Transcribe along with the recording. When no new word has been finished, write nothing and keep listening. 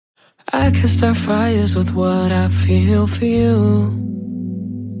I can start fires with what I feel for you.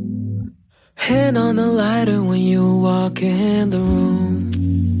 Hand on the lighter when you walk in the room.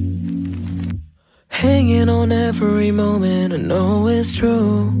 Hanging on every moment, I know it's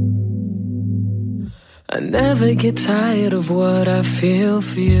true. I never get tired of what I feel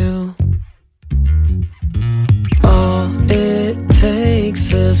for you. All it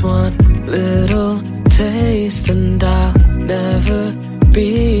takes is one little taste and I'll never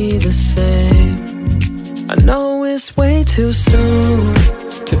be the same. I know it's way too soon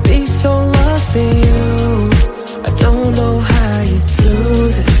to be so lost in you. I don't know how you do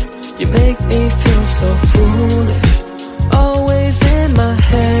this. You make me feel so foolish. Always in my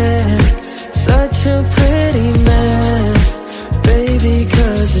head, such a pretty mess. Baby,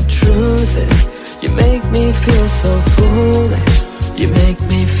 'cause the truth is, you make me feel so foolish. You make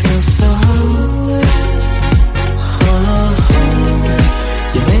me feel so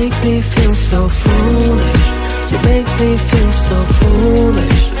You make me feel so foolish. You make me feel so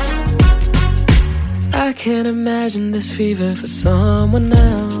foolish. I can't imagine this fever for someone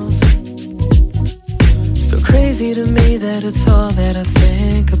else. Still crazy to me that it's all that I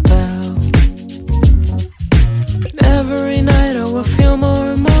think about. And every night I will feel more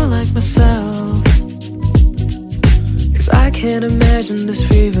and more like myself. 'Cause I can't imagine this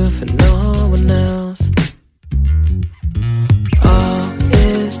fever for no one else. All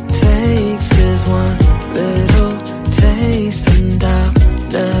it takes is one little taste and I'll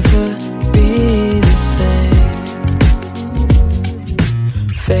never be the same.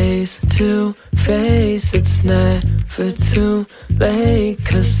 Face to face, it's never too late,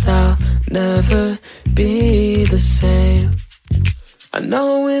 'cause I'll never be the same. I know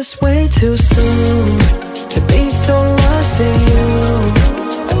it's way too soon to be so lost in you.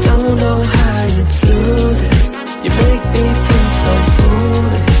 I don't know how you do this. You make me feel so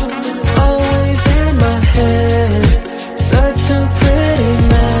foolish. Always in my head, such a pretty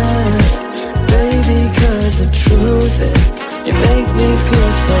mess. Baby, 'cause the truth is, you make me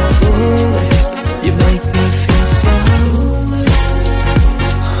feel so foolish. You make me feel so foolish.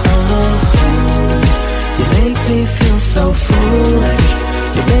 You make me feel so foolish.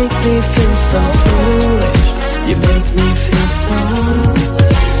 You make me feel so foolish. You make me feel so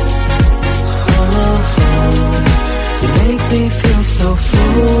You make me feel so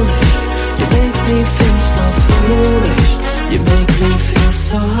foolish. You make me feel so foolish. You make me feel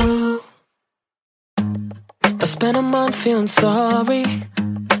so I spent a month feeling sorry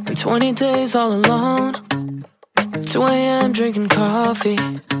and 20 days all alone. 2 a.m. drinking coffee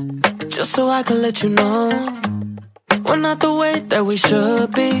just so I could let you know we're not the way that we should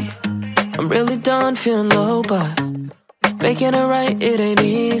be. I'm really done feeling low, but making it right, it ain't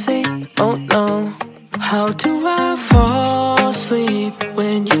easy. Oh no. How do I fall asleep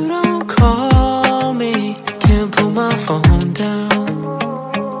when you don't call me? Can't put my phone down.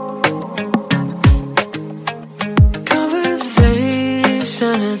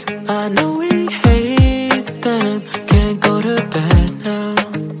 Conversations, I know we hate them. Can't go to bed now.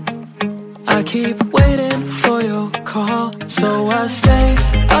 I keep waiting for your call, so I stay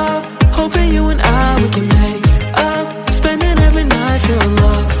up, hoping you and we can make up. Spending every night feeling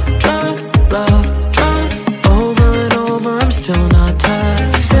love, drunk, love. Still not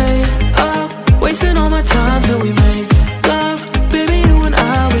tired. Stay up, wasting all my time till we make love. Baby, you and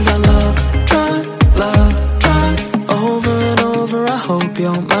we got love. Drunk, over and over. I hope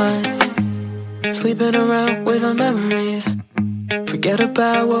you're mine. Sleeping around with our memories. Forget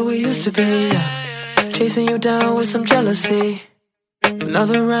about what we used to be. Chasing you down with some jealousy.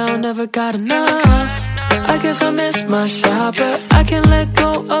 Another round, never got enough. I guess I missed my shot, but I can't let go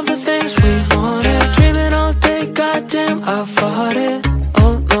of the things we wanted. Dreaming all day, goddamn, I fought it.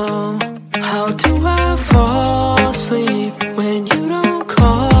 Oh no. How do I fall asleep when you don't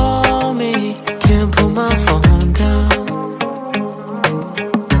call me? Can't put my phone down.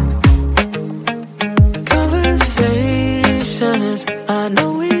 Conversations, I know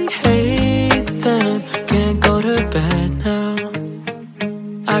we hate them. Can't go to bed now.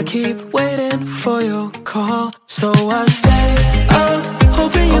 I keep waiting for your call, so I stay up,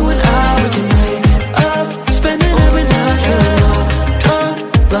 hoping you and we can make up. Spending every night feeling love, drunk,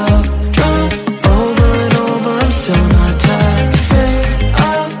 over and over. I'm still not tired. Stay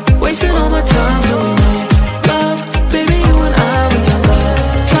up, wasting all my time till we make love. Baby, you and we got love,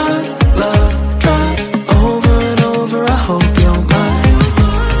 drunk, over and over. I hope you're mine.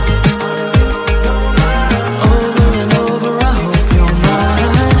 Over and over, I hope you're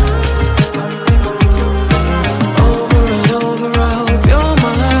mine. Over and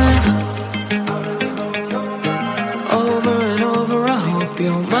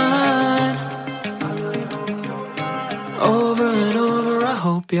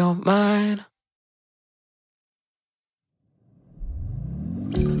up your mind.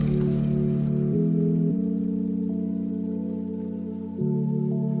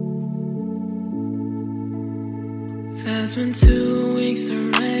 There's been 2 weeks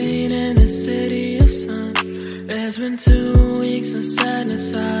of rain in the city of sun. There's been 2 weeks of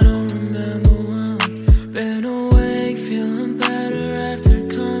sadness, I don't remember one. Been awake, feeling better after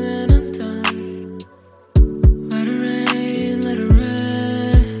coming undone. Let it rain, let it rain.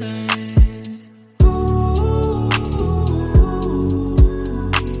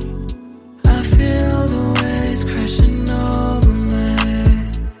 I feel the waves crashing over me.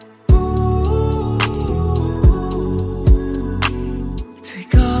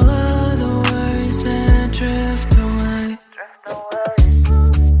 Take all of the worries and drift away.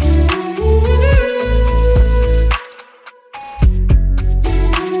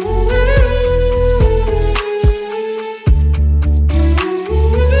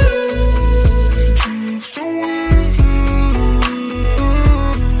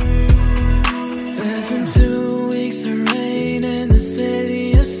 There's been 2 weeks of rain in the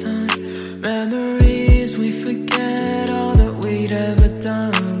city of sun. Memories we forget all that we'd ever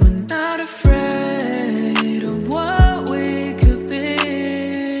done. We're not afraid of what we could be.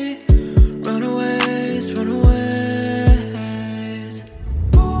 Runaways, runaways.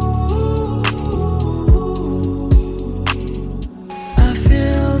 I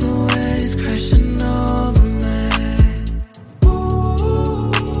feel the waves crashing over me.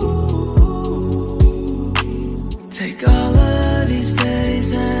 Take all of these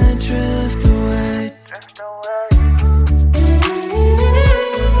days and drift away.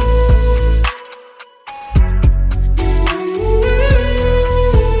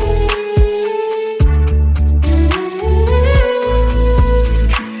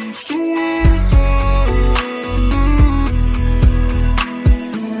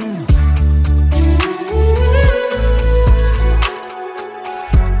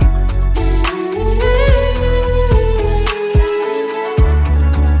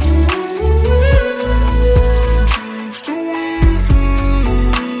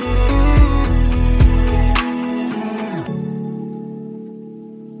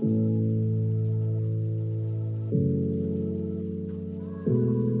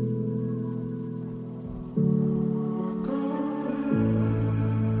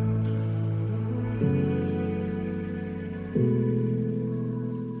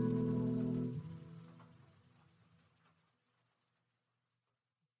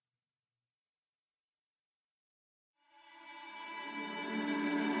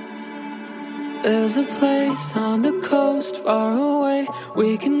 There's a place on the coast far away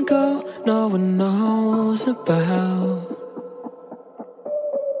we can go, no one knows about.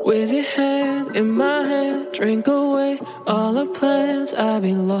 With your hand in my hand, drink away all our plans I'd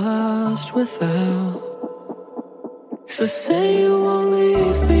be lost without. So say you won't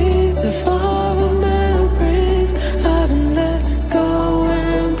leave me with all the memories I haven't let go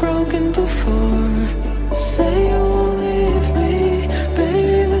and broken before. Say you won't leave me,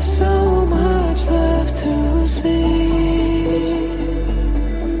 baby, there's so much left to see.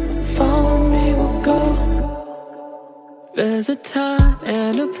 Follow me, we'll go. There's a time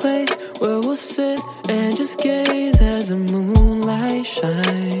and a place where we'll sit and just gaze as the moonlight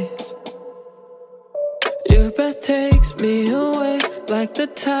shines. Your breath takes me away like the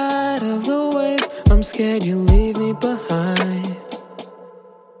tide of the waves. I'm scared you leave me behind.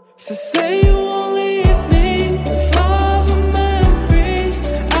 So say you won't leave me with all the memories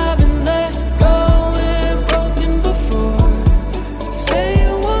I've been let go and broken before. Say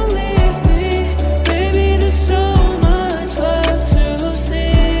you won't leave me, baby, there's so much left to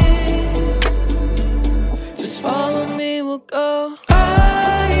see. Just follow me, we'll go.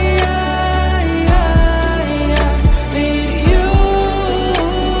 Need you.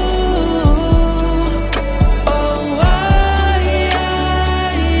 Oh,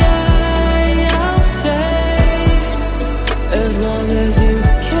 I'll stay as long as you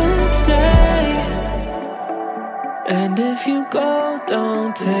can stay. And if you go,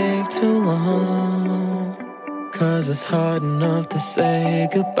 don't take too long, 'cause it's hard enough to say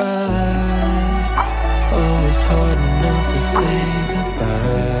goodbye. Oh, it's hard enough to say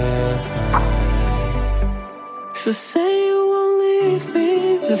goodbye. So say you won't leave me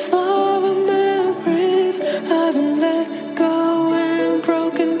with all the memories I haven't let go and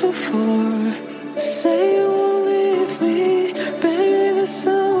broken before. Say you won't leave me, baby, there's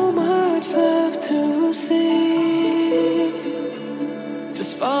so much left to see.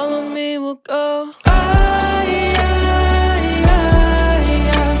 Just follow me, we'll go.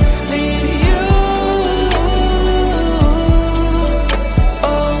 Need you.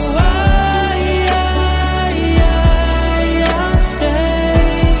 Oh,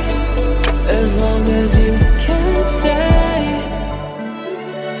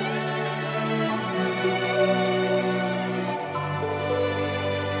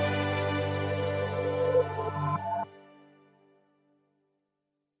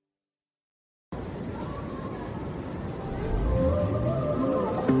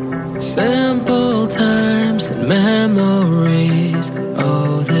 Simple times and memories.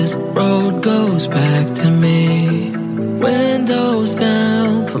 Oh, this road goes back to me. Windows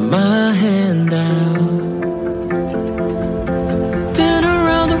down, put my hand out. Been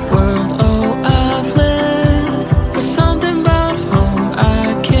around the world, oh, I've lived. But something about home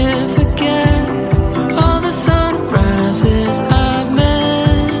I can't forget. All the sunrises I've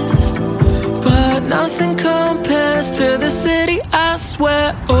missed, but nothing compares to the city, I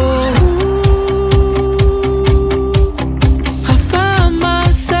swear. Oh, I find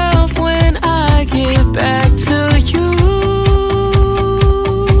myself when I get back to you.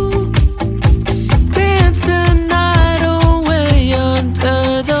 Dance the night away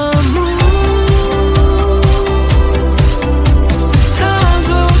under the moon. Times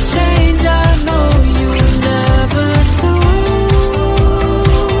will change, I know you never do.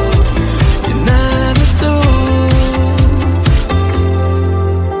 You never do.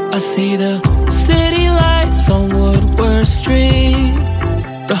 I see the city lights on Woodward Street,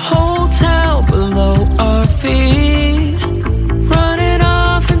 the whole town below our feet, running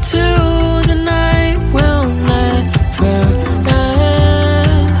off into the night will never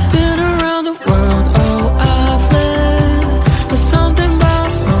end. Been around the world, oh, I've lived, but something about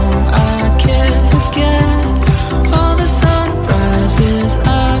home I can't forget. All the sunrises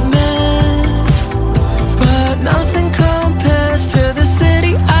I've missed, but nothing compares to the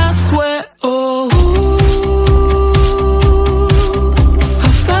city, I swear. Oh, I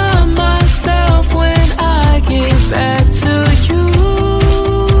find myself when I get back to you.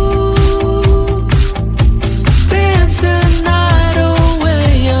 Dance the night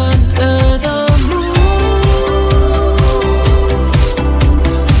away under the moon.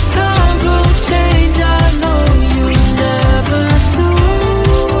 Times will change, I know you never do.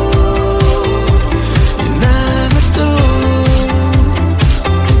 You never do.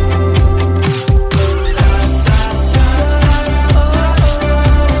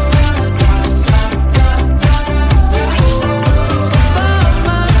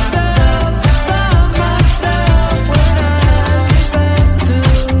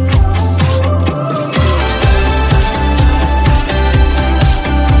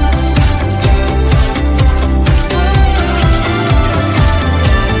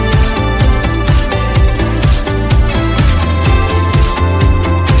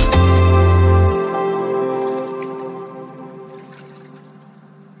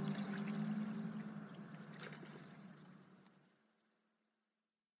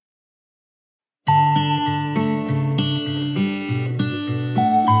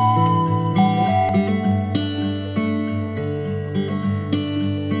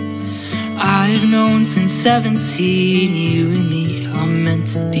 I've known since 17, you and me are meant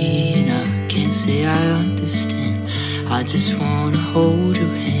to be, and I can't say I understand. I just wanna hold your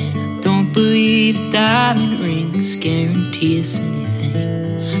hand. I don't believe a diamond rings guarantee us anything,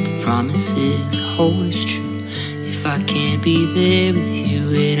 but promises hold us true. If I can't be there with you,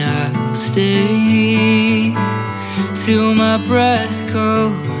 then I'll stay till my breath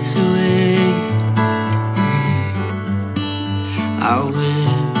goes away. I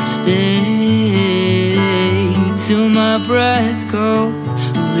will stay till my breath goes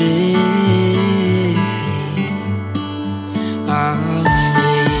away. I'll stay.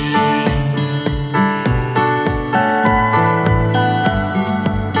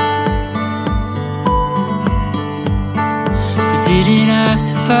 We didn't have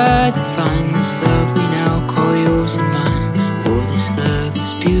to fight to find this love we now call yours and mine. Oh, this love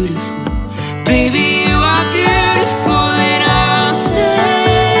is beautiful. Baby, you are beautiful, and I'll stay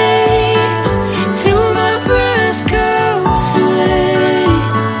till my breath goes away.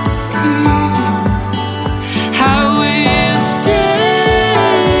 I will stay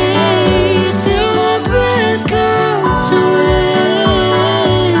till my breath goes away.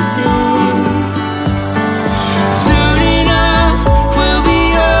 Soon enough, we'll be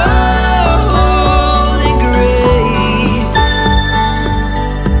old and gray.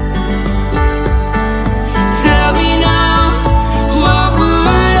 Tell me now, what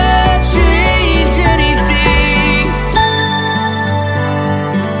would I change anything?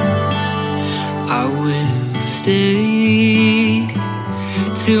 I will stay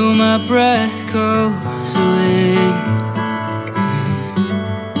till my breath goes away.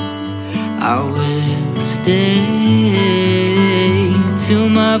 I will stay till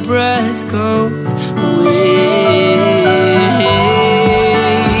my breath goes away.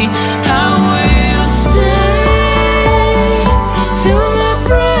 I will stay till my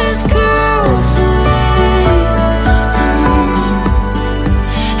breath goes away.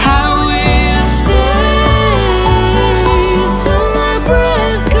 I will stay till my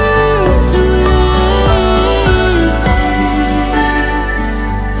breath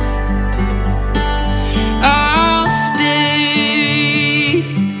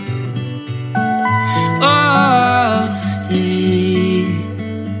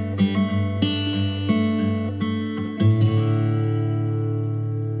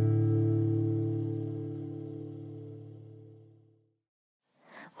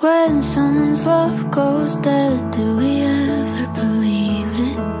someone's love goes dead, do we ever believe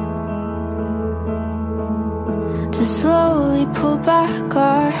it? To slowly pull back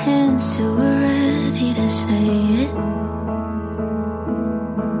our hands till we're ready to say it.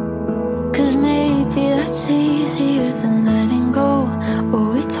 'Cause maybe that's easier than letting go, or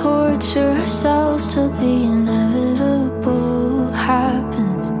we torture ourselves till the inevitable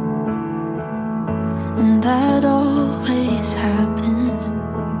happens. And that always happens.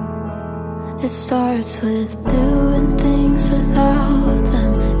 It starts with doing things without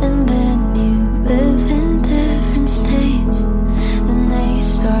them, and then you live in different states, and they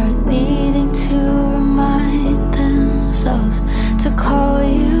start needing to remind themselves to call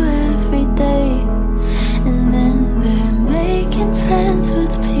you every day. And then they're making friends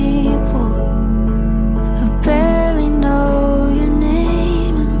with people who barely know your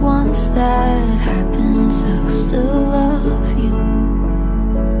name, and once that happens, they'll still love you,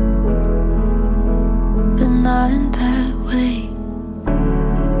 but not in that way.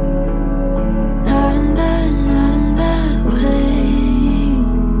 Not in that way.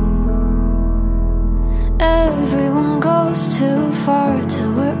 Everyone goes too far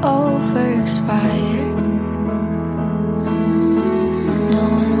till we're over expired,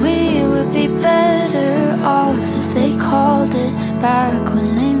 knowing we would be better off if they called it back when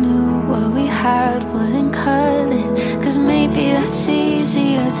they knew what we had wouldn't cut it. 'Cause maybe that's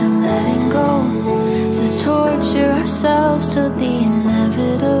easier than letting go. Just torture ourselves till the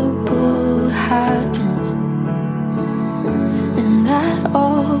inevitable happens. And that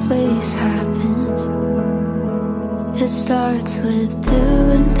always happens. It starts with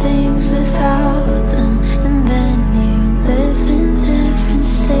doing things without them, and then you live in different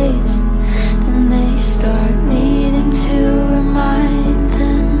states. Then they start needing to remind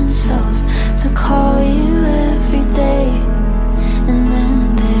themselves to call you every day. And then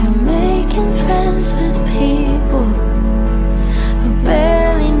they're making friends with people who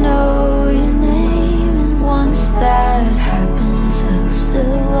barely know your name, and once that happens, they'll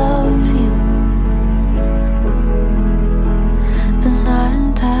still love you, but not in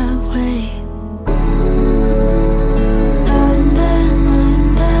that way. Not in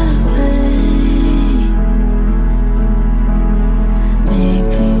that way.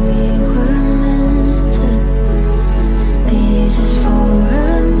 Maybe we were meant to be just for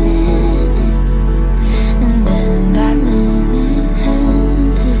a minute, and then that minute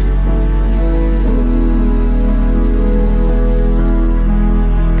ended.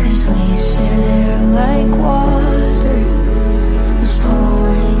 'Cause we shared air like water was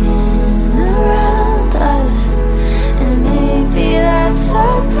pouring in around us, and maybe that's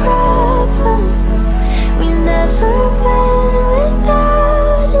our problem. We never went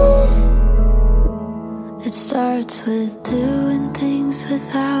without it. It starts with doing things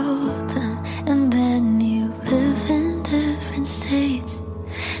without them, and then you live in different states.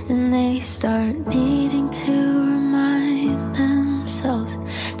 Then they start needing to remind themselves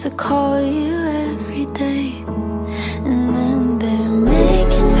to call you every day. And then they're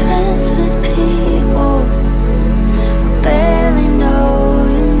making friends with people who barely know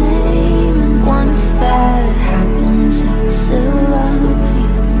your name, and once that happens, they'll still love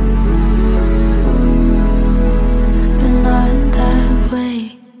you, but not in that way.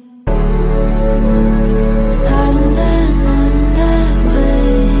 Not in that way.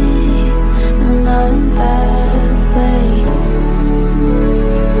 No, not in that way.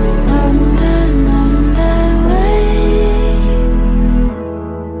 Not in that way.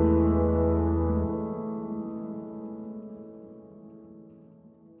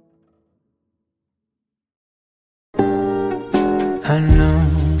 I know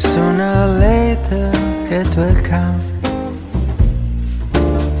sooner or later it will come,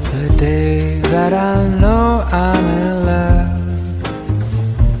 the day that I know I'm in love.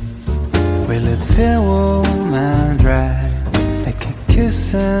 Will it feel warm and dry like a kiss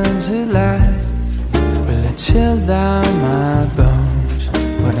in July? Will it chill down my bones?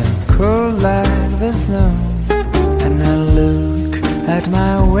 Will it cool like the snow? And I look at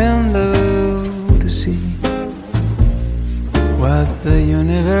my window to see what the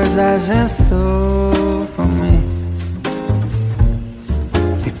universe has in store for me.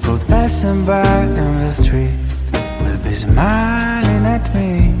 People passing by in the street will be smiling at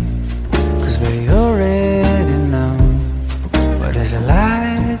me, 'cause they already know what it's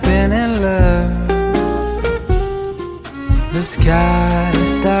like being in love. The sky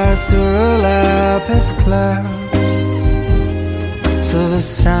starts to roll up its clouds, so the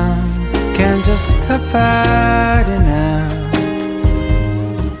sun can't just stop hiding out.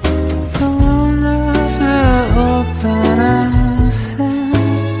 The windows will open and sing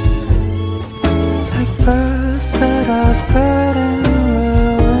spreading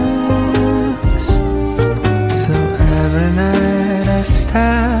wings. So every night I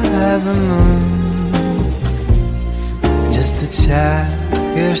stare at the moon just to check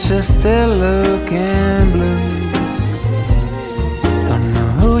if she's still looking blue. Don't know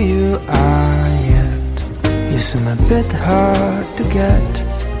who you are yet. You seem a bit hard to get,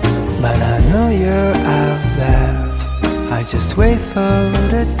 but I know you're out there. I just wait for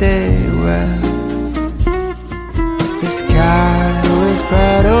the day when the sky will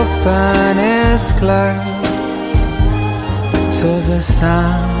spread open its clouds, so the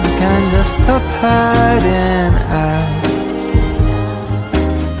sun can just stop hiding out.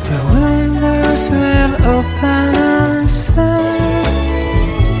 The windows will open and sing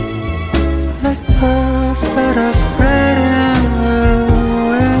like birds that are spreading their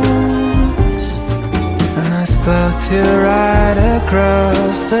wings. And I spoke to you right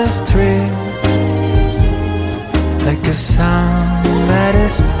across the street, like a song that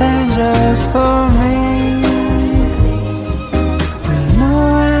is playing just for me. We'll know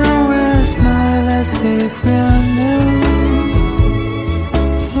and we'll smile as if we are new.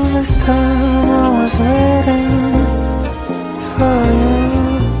 This time I was waiting for you.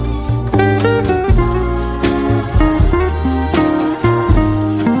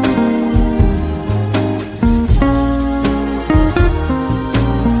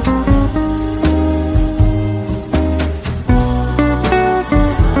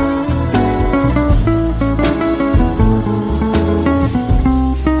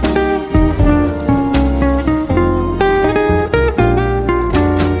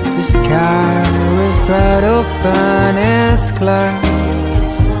 Spread open its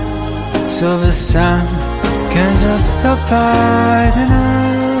clouds, so the sun can just stop hiding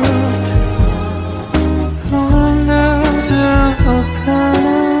out. The windows will open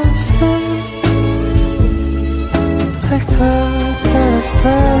and sing like birds that are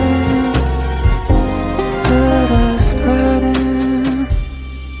spreading, that are spreading,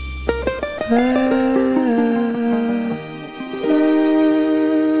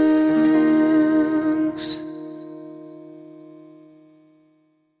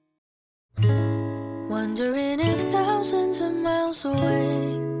 Wondering if thousands of miles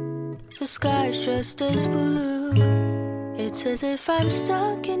away the sky's just as blue. It's as if I'm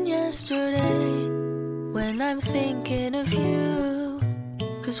stuck in yesterday when I'm thinking of you.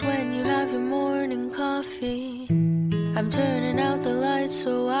 'Cause when you have your morning coffee, I'm turning out the lights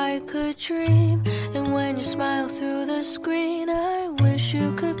so I could dream. And when you smile through the screen, I wish you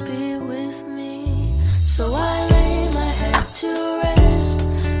could be with me. So I lay my head to rest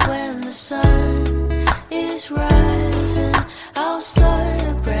when the sun is rising. I'll start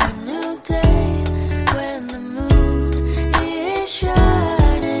a brand new day when the moon is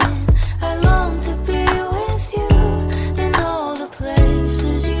shining. I long to be with you in all the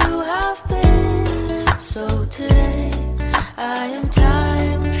places you have been. So today I am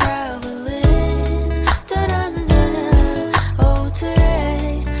time traveling. Da-da-da. Oh,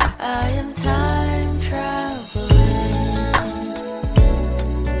 today I am time traveling.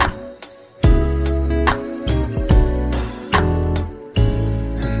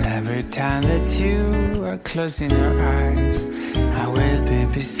 Every time that you are closing your eyes, I will be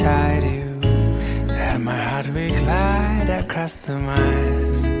beside you, and my heart will glide across the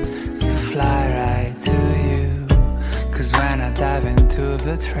miles to fly right to you. 'Cause when I dive into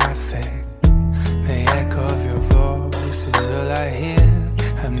the traffic, the echo of your voice is all I hear.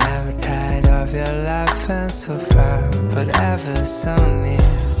 I'm never tired of your laughing so far, but ever so near.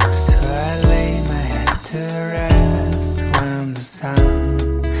 So I lay my head to rest when the sun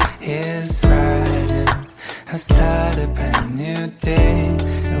is rising. I start a brand new day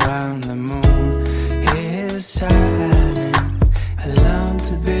around the moon is shining. I long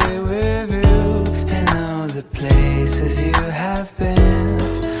to be with you and all the places you have been.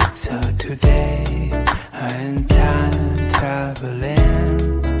 So today I am time traveling.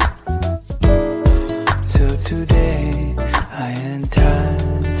 So today I am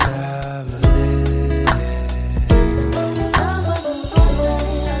time traveling.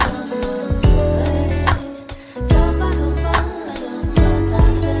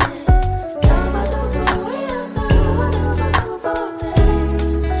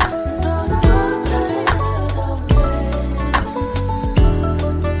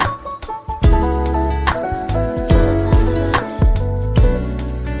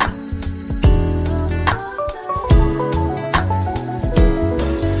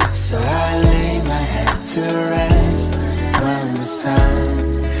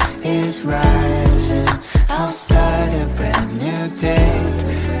 Rising, I'll start a brand new day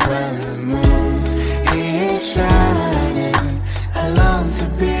when the moon is shining.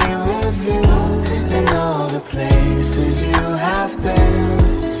 the places you have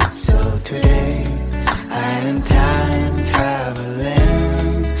been. So today I am time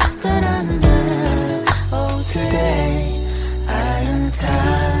traveling. Da-da-da-da. Oh, today I am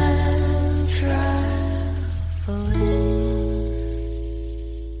time traveling.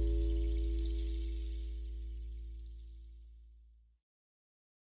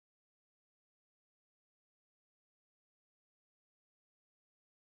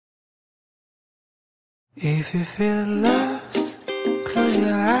 If you feel lost, close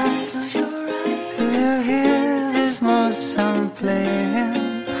your eyes till you hear this small sound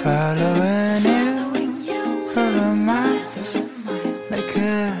playing, following you for the miles, like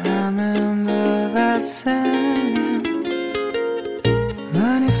a hummingbird that's singing.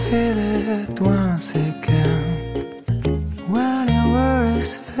 When you feel it once again, when your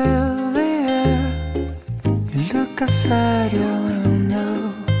worries fill the air, you look outside your window.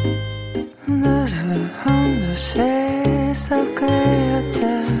 There's a hundred shades of grey out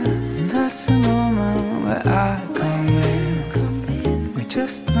there, and that's the moment where I come in. With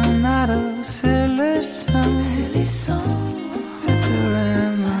just another silly song to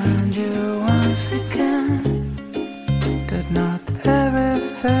remind you once again that not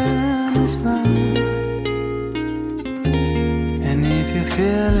everything is wrong. And if you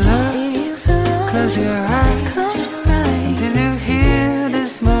feel lost, close your eyes until you hear the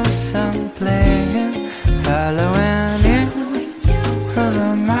small sound playing, following you through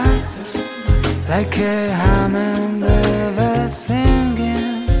the miles, like a hummingbird that's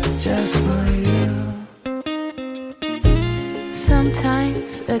singing just for you.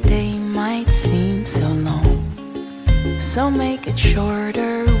 Sometimes a day might seem so long, so make it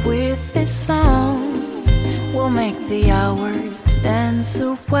shorter with this song. We'll make the hours dance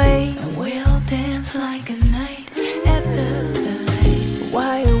away, and we'll dance like a night at the lake.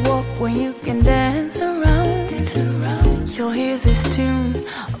 Why walk when you can dance around? You'll hear this tune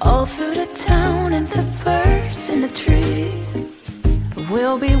all through the town, and the birds in the trees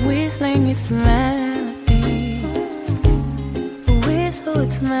will be whistling its melody. Whistle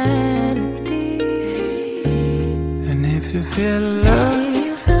its melody. And if you feel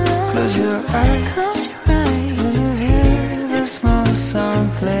love, close your eyes till you hear the small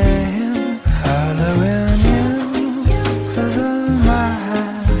sound playing, following you through the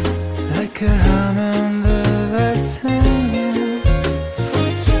miles, like a hummingbird that's singing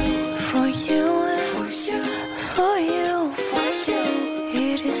For you, for you,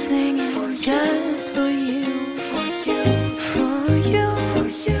 it is singing just for you, for you, and you, for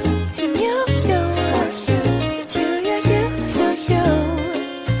you.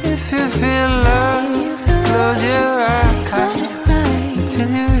 If you feel love, close your eyes until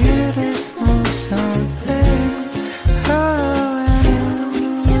you hear the small sound playing, following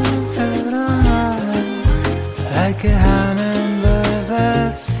you through the miles, like a hummingbird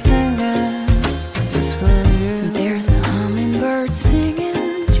that's singing just for you. There's a hummingbird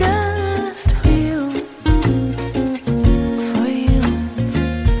singing just for you, for you.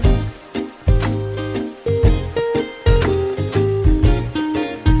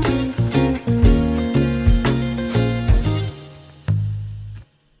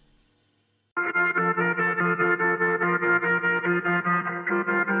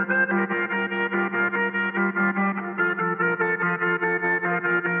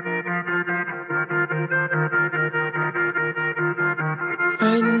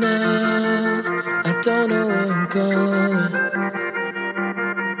 Right now, I don't know where I'm going.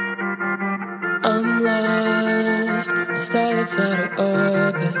 I'm lost, I started out of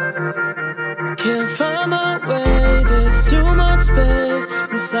orbit. Can't find my way, there's too much space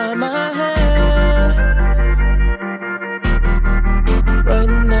inside my head.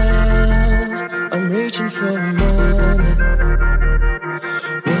 Right now, I'm reaching for a moment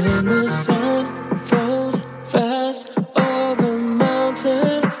when the sun falls fast over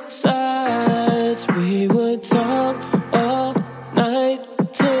mountain sides. We would talk all night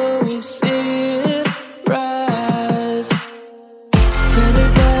till we see it rise. Take me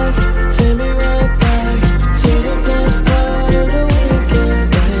back, take me right back to the best part of the weekend.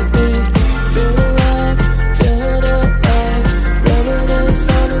 Make me feel alive, feeling alive. Reminisce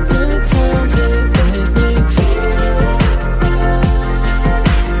on the good times. It make me feel alive.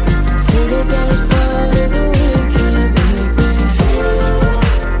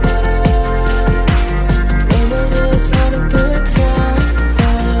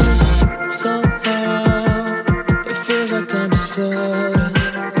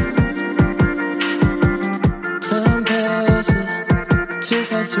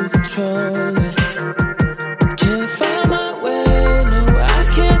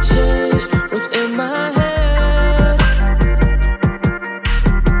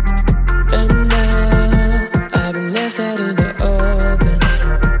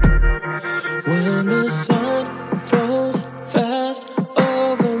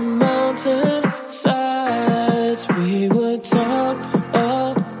 turn sides. We would talk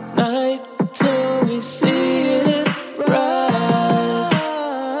all night till we see it rise.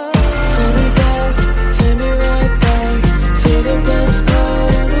 Take me back, take me right back to the best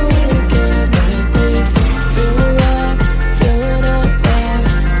part of the weekend. Make me feel alive, feeling out loud,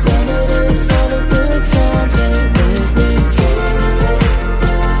 reminisce on the good times that make me feel alive.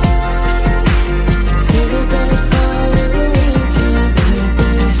 To the best part of the weekend, make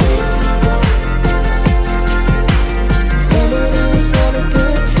me feel alive, reminisce on the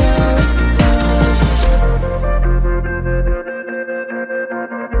good times.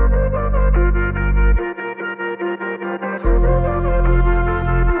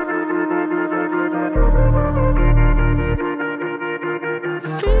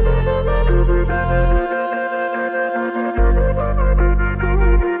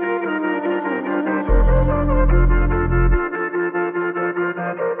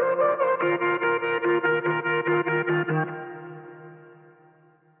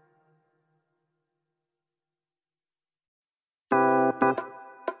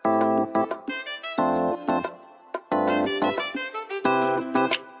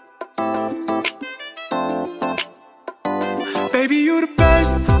 Baby, you the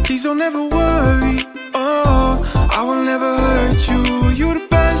best, please don't ever worry. Oh, I will never hurt you. You the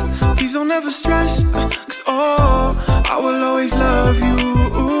best, please don't ever stress. Cause oh, I will always love you.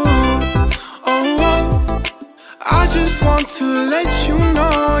 Oh, I just want to let you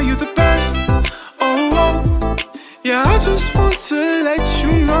know you're the best. Oh, yeah, I just want to let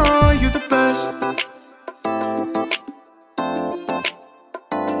you know you're the best.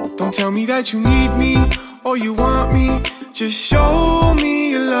 Don't tell me that you need me or you want me. Just show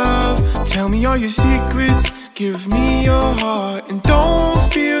me your love. Tell me all your secrets. Give me your heart and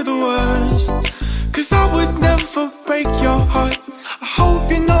don't fear the worst. Cause I would never break your heart. I hope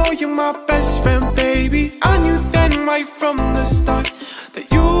you know you're my best friend, baby. I knew then right from the start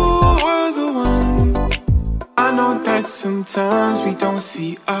that you were the one. I know that sometimes we don't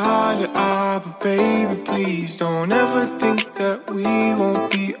see eye to eye, but baby, please don't ever think that we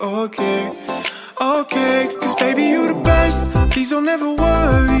won't be okay. Okay, cause baby, you the best, please don't ever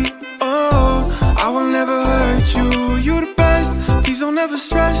worry. Oh, I will never hurt you. You the best, please don't ever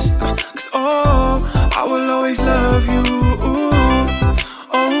stress. Cause oh, I will always love you.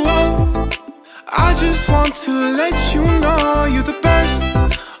 Oh, I just want to let you know you're the best.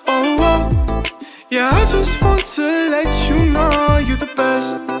 Oh, yeah, I just want to let you know you're the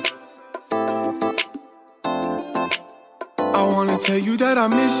best. I wanna tell you that I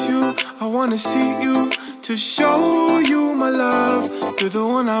miss you. I wanna see you to show you my love. You're the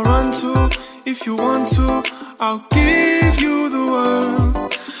one I run to. If you want to, I'll give you the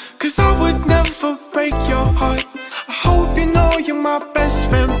world. Cause I would never break your heart. I hope you know you're my best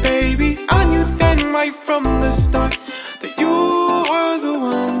friend, baby. I knew then right from the start that you were the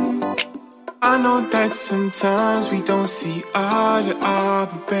one. I know that sometimes we don't see eye to eye,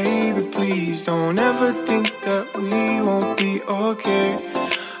 but baby, please don't ever think that we won't be okay.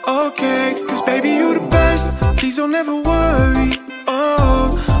 Okay, cause baby, you the best, please don't ever worry.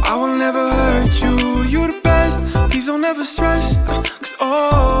 Oh, I will never hurt you. You the best, please don't ever stress. Cause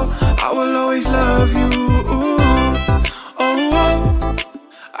oh, I will always love you. Oh,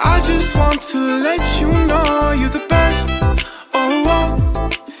 I just want to let you know you're the best. Oh,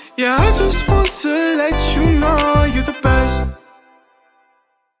 yeah, I just want to let you know you're the best.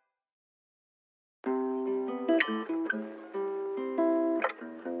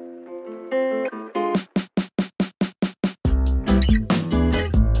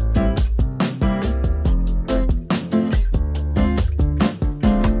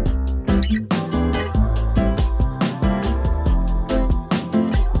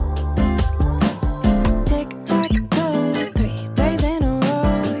 Days in a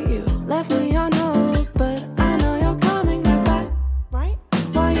row, you left me on hold, but I know you're coming right back.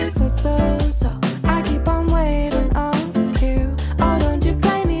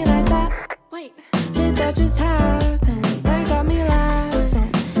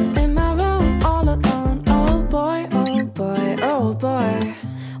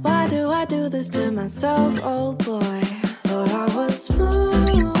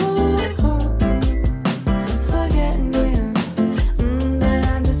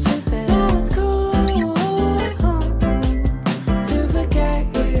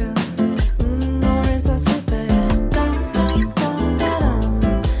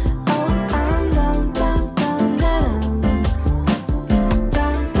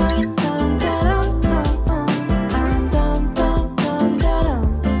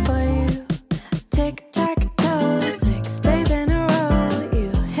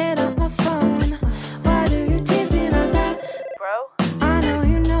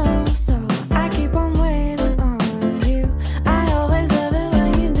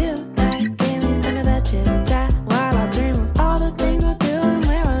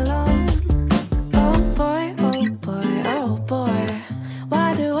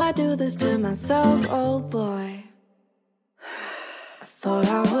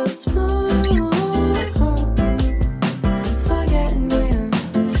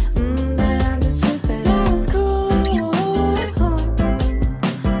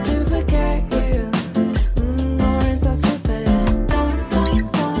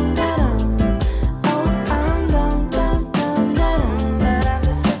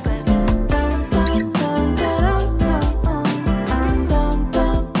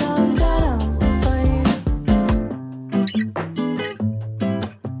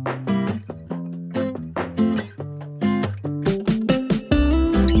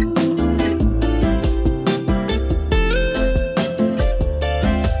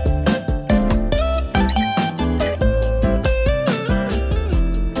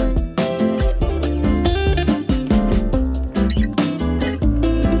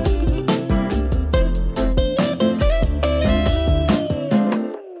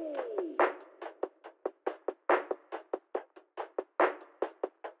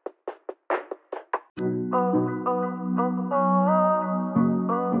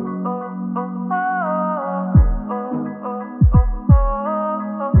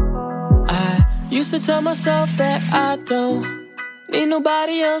 used to tell myself that I don't need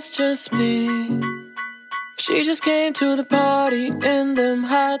nobody else, just me. She just came to the party in them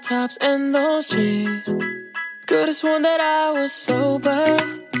high tops and those jeans. Could've sworn that I was sober,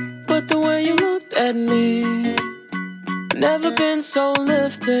 but the way you looked at me, never been so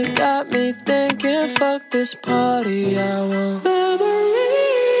lifted, got me thinking, fuck this party, I want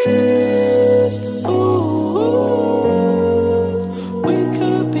memories. Ooh, we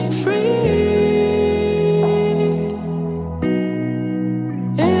could be free.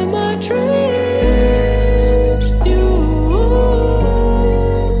 In my dreams, you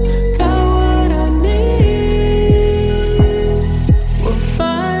got what I need. We'll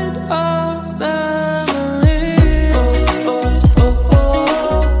find our memories. Oh, oh,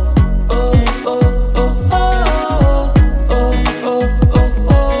 oh, oh, oh, oh, oh, oh,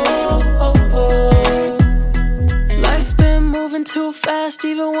 oh, oh, oh. Life's been moving too fast,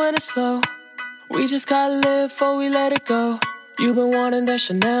 even when it's slow. We just gotta live before we let it go. You've been wanting that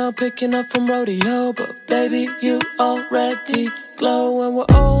Chanel, picking up from rodeo, but baby, you already glow. When we're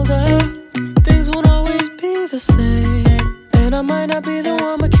older, things won't always be the same, and I might not be the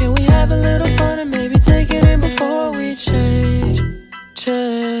one, but can we have a little fun and maybe take it in before we change,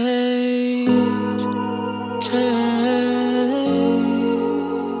 change,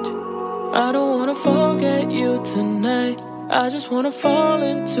 change. I don't wanna forget you tonight, I just wanna fall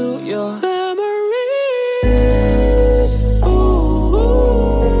into your memories. Ooh,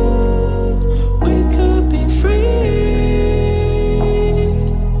 we could be free.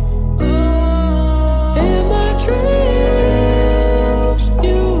 Oh, in my dreams,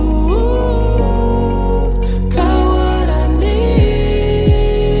 you got what I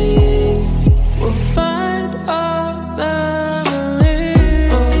need. We'll find our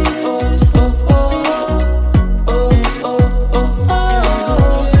memories. Oh, oh, oh, oh, oh, oh, oh, oh.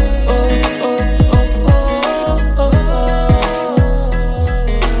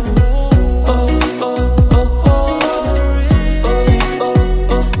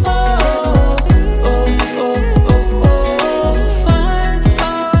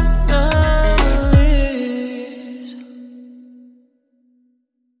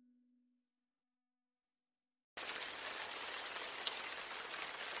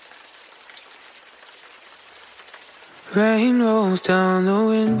 Rain rolls down the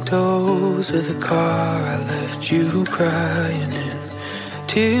windows of the car I left you crying in.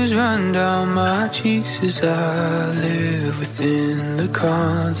 Tears run down my cheeks as I live within the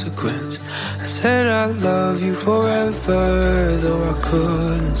consequence. I said I'd love you forever, though I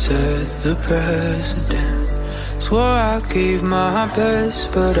couldn't set the precedent. Swore I gave my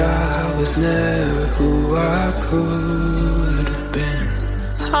best, but I was never who I could have been.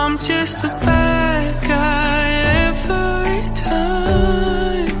 I'm just a bad guy every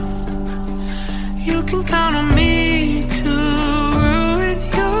time. You can count on me to ruin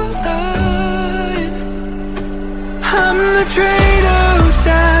your life. I'm the traitor who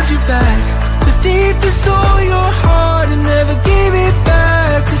stabbed you back, the thief that stole your heart and never gave it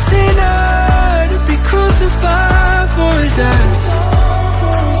back, the sinner to be crucified for his acts.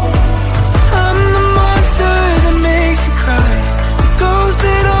 I'm the monster that makes you cry, the ghost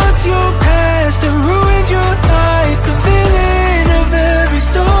that haunts your past and ruined your life, the villain of every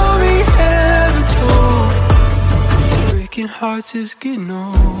story ever told. Breaking hearts is getting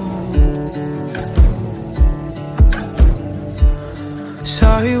old.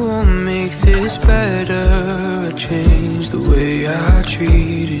 Sorry won't make this better, I changed the way I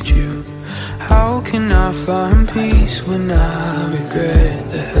treated you. How can I find peace when I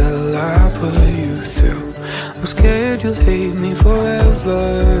regret the hell I put you through? I'm scared you'll hate me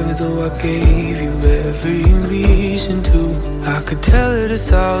forever, though I gave you every reason to. I could tell it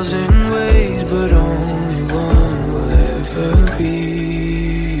 1,000 ways, but only one will ever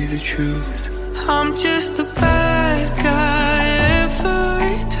be the truth. I'm just a bad guy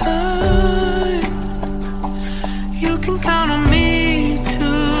every time. You can count on me to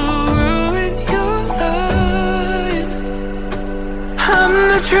ruin your life. I'm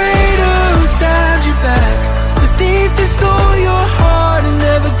the traitor who stabbed you back, the thief that stole your heart and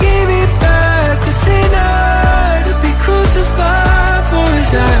never gave it back, the sinner to be crucified for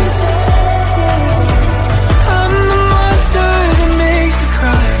his acts. I'm the monster that makes you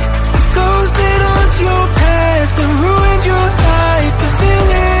cry, the ghost that haunts your past and ruined your life, the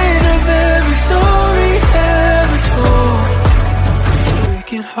villain of every story ever told.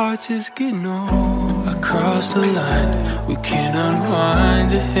 Breaking hearts is getting old. I crossed the line, we can't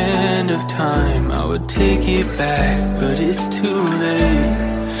unwind the hand of time. I would take it back, but it's too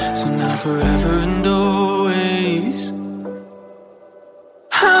late. So now forever and always,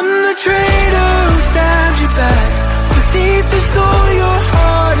 I'm the traitor who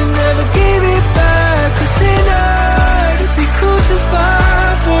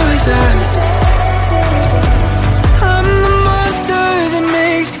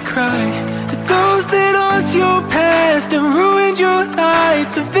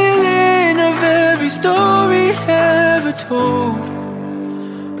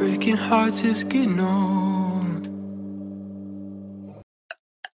broken hearts is getting old.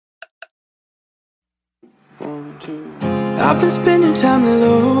 I've been spending time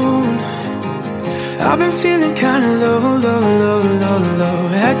alone. I've been feeling kinda low.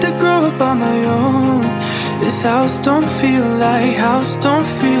 Had to grow up on my own. This house don't feel like,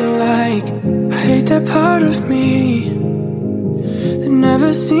 I hate that part of me that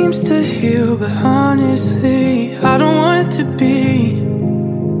never seems to heal. But honestly, I don't want it to be.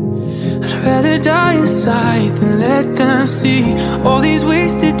 I'd rather die inside than let them see all these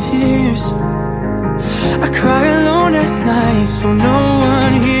wasted tears. I cry alone at night so no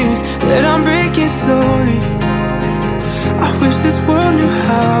one hears that I'm breaking slowly. I wish this world knew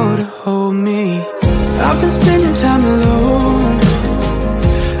how to hold me. I've been spending time alone.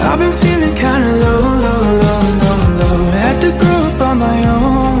 I've been feeling kinda low. Had to grow up on my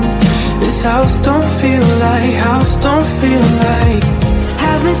own. This house don't feel like,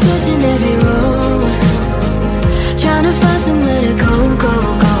 I've been searching every road, trying to find somewhere to go.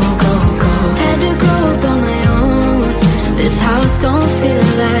 Had to grow up on my own. This house don't feel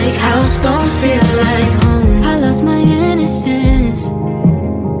like home. I lost my innocence,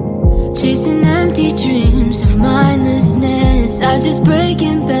 chasing empty dreams of mindlessness. I just break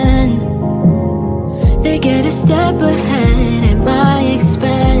and bend. They get a step ahead at my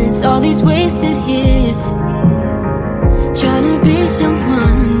expense. All these wasted years, trying to be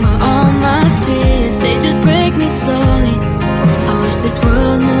someone, but all my fears, they just break me slowly. I wish this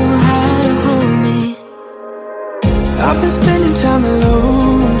world knew how to hold me. I've been spending time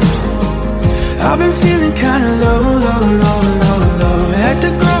alone. I've been feeling kinda low. Had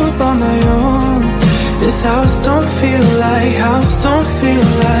to grow up on my own. This house don't feel like,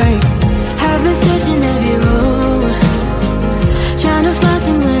 I've been searching every road, trying to find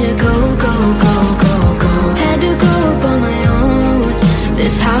somewhere to go. Had to grow up on my own.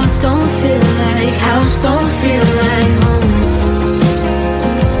 This house don't feel like home.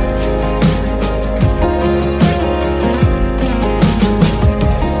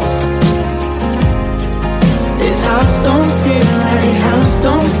 This house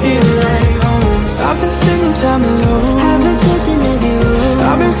don't feel like home. I've been spending time alone. I've been searching every road.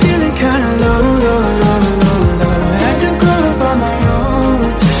 I've been feeling kinda low. Had to grow up on my own.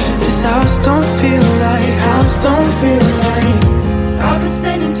 This house don't feel like, I've been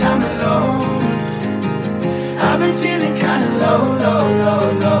spending time alone. I've been feeling kinda low.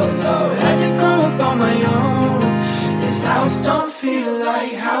 Had to grow up on my own. This house don't feel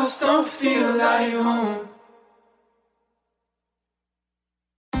like home.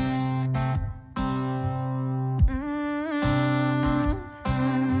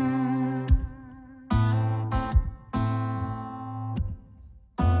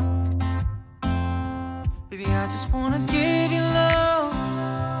 Baby, I just wanna give you love.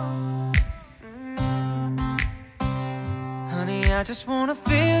 Honey, I just wanna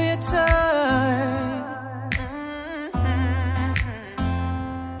feel your touch.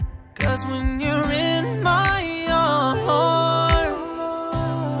 'Cause when you're in my arms,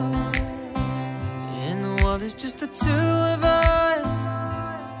 and the world is just the two of us.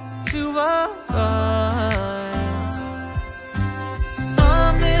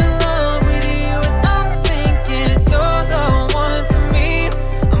 I'm in love with you and I'm thinking you're the one for me.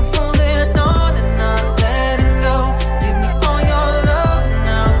 I'm holding on and not letting go. Give me all your love and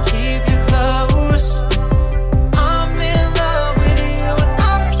I'll keep you close. I'm in love with you and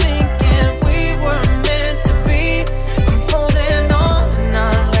I'm thinking we were meant to be. I'm holding on and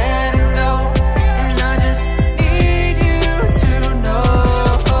not letting go. And I just need you to know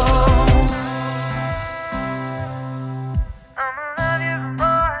I'ma love you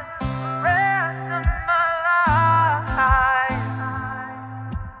for the rest of my life.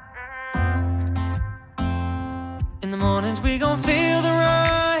 In the mornings we gon' feel the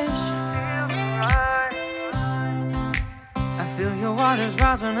rush. I feel your waters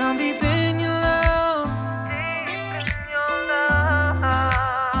rise when I'm deep in your love.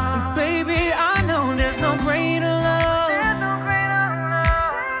 And baby, I know there's no greater love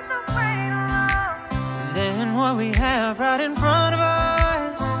than what we have right in front of us.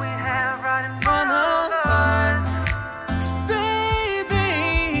 Cause baby,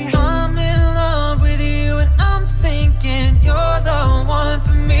 I'm in love with you and I'm thinking you're the one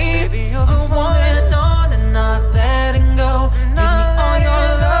for me. Baby, you're the one. On and not letting go. Give me all your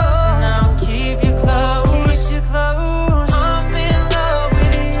love and I'll keep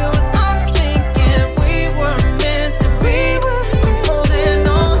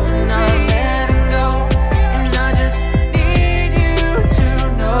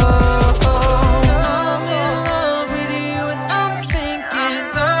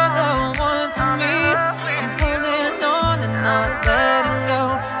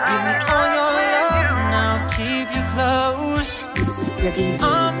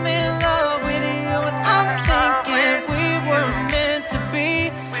I'm in love with you and I'm thinking we were meant to be.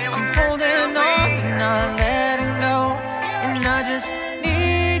 I'm holding on and not letting go, and I just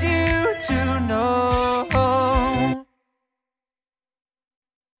need you to know.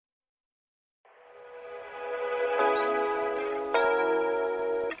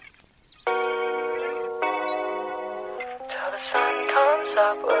 Till the sun comes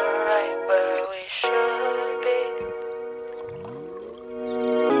up, we're right where we should be.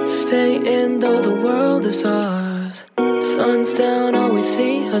 Stay in though the world is ours. Sun's down, all we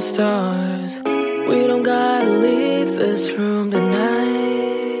see are stars. We don't gotta leave this room tonight.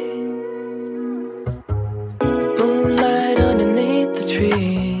 Moonlight underneath the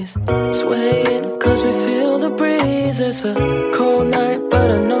trees, swaying cause we feel the breeze. It's a cold night,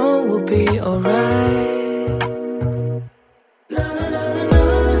 but I know we'll be alright.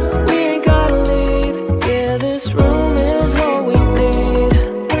 We ain't gotta leave, yeah, this room is all we need.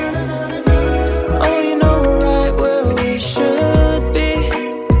 Oh, you know we're right where we should be.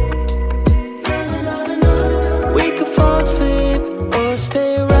 We could fall asleep or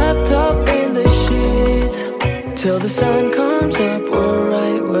stay wrapped up in the sheets. Till the sun comes up, we're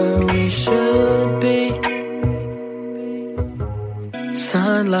right where we should be.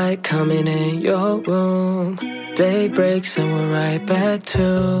 Sunlight coming in your room. Day breaks and we're right back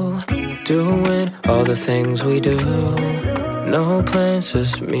to doing all the things we do. No plans,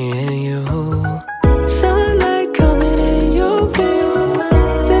 just me and you. Sunlight coming in your room.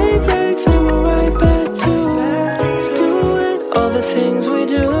 Day breaks and we're right back to doing all the things we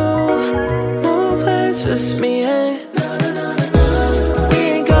do. No plans, just me and we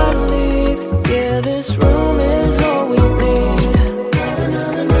ain't gotta leave. Yeah, this room is all we need.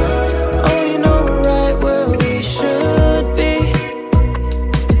 Oh, you know we're right where we should be.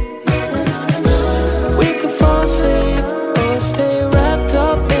 We could fall asleep or stay wrapped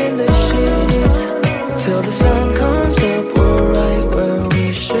up in the sheets. Till the sun comes up, we're right where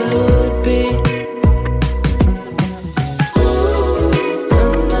we should be.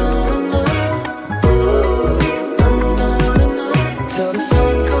 Till the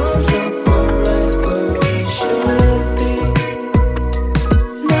sun comes up, we're right where we should be.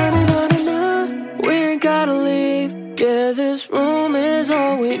 We ain't gotta leave, yeah, this room is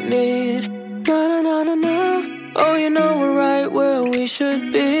all we need. Oh, you know we're right where we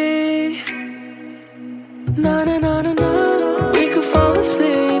should be. We could fall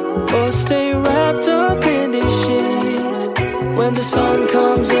asleep or stay wrapped up in these sheets. When the sun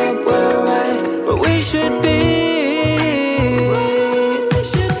comes up, we're right where we should be.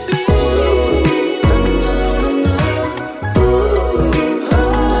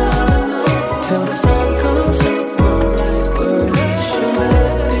 Till the sun comes up, we're right where we should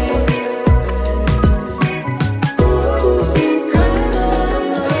be.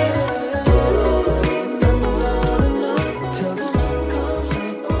 Till the sun comes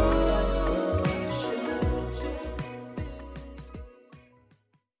up, we're right where we should be.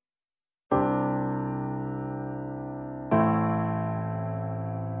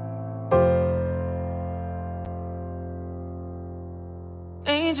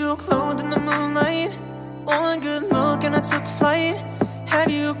 Angel clothed in the moonlight, one good look and I took flight.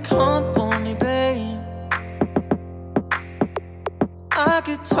 Have you come for me, babe? I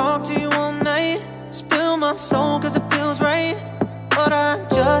could talk to you all night, spill my soul cause it feels right, but I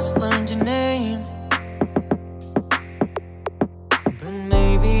just learned your name. But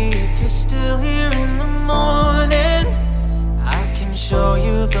maybe if you're still here in the morning, I can show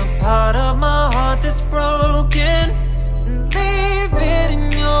you the part of my heart that's broken, and leave it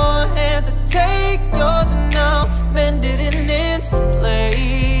in your hands to take yours and now mend it in its place.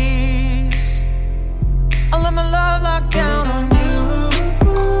 I'll let my love lock down on you.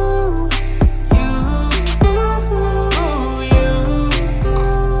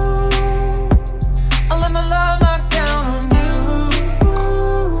 I'll let my love lock down on you.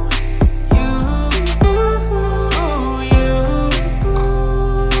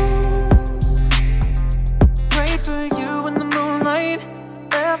 Prayed for you in the moonlight,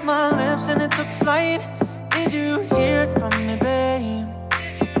 left my lips and it took flight. Did you hear it from me, babe?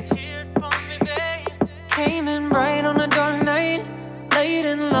 Came in bright on a dark night, late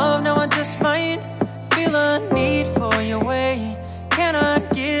in love, now I just might feel a need for your way. Can I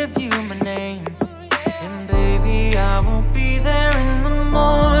give you my name? And baby, I will be there in the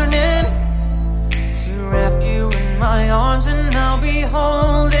morning to wrap you in my arms, and I'll be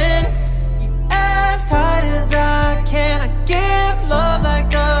holding you as tight as I can. I give love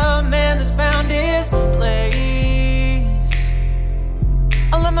like a man that's found his place.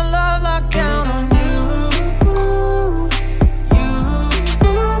 I'll let my love lock down on you.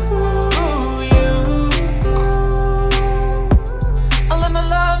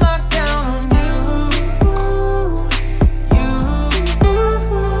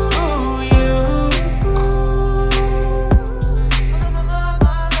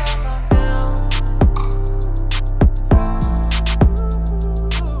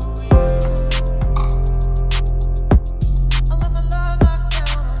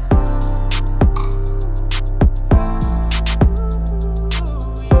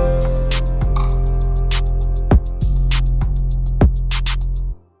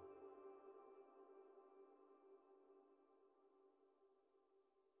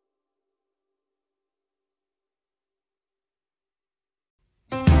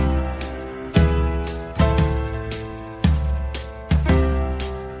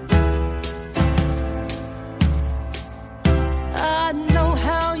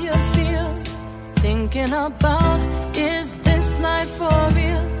 thinking about, is this life for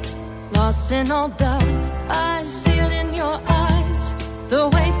real? Lost in all doubt, I see it in your eyes. The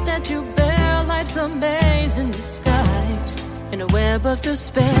weight that you bear, life's a maze in disguise, in a web of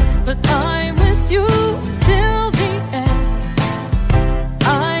despair. But I'm with you till the end.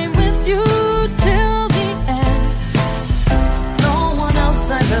 I'm with you till the end. No one else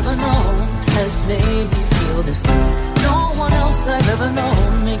I've ever known has made me feel this way. No one else I've ever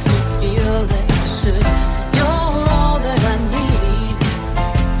known makes me feel like I should. You're all that I need.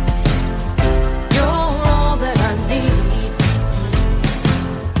 You're all that I need.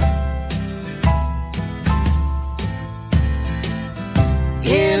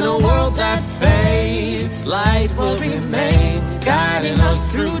 In a world that fades, light will remain, guiding us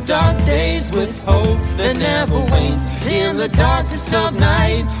through dark days with hope that never wanes. In the darkest of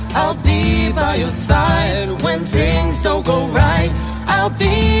night, I'll be by your side. When things don't go right, I'll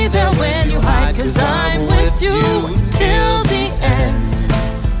be there when you hide. 'Cause I'm with you till the end.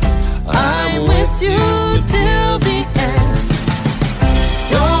 I'm with you till the end.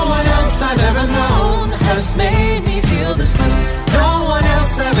 No one else I've ever known has made me feel this way. No one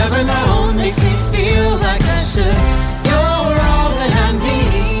else I've ever known makes me feel like I should. You're all that I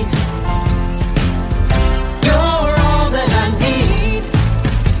need. You're all that I need.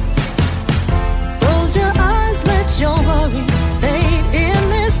 Close your eyes, let your worries fade in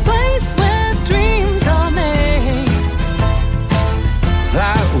this place where dreams are made.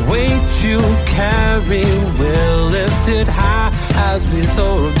 That weight you carry, we'll lift it high as we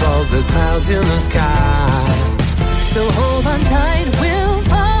soar above the clouds in the sky. So hold on tight, we'll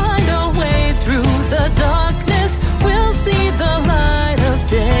find a way through the darkness. We'll see the light of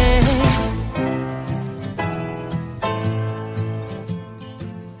day.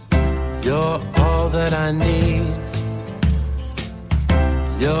 You're all that I need.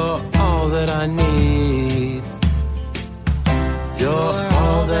 You're all that I need. You're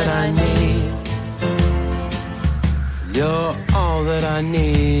all that I need. You're all that I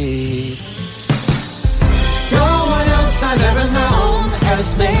need. No one else I've ever known has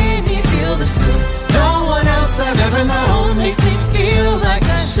made me feel this good. No one else I've ever known makes me feel like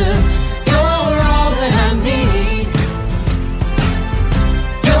I should. You're all that I need.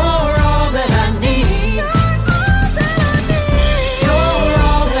 You're all that I need. You're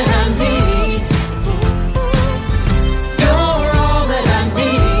all that I need. You're all that I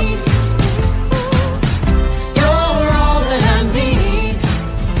need. You're all that I need.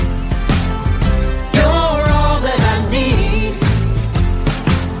 You're all that I need.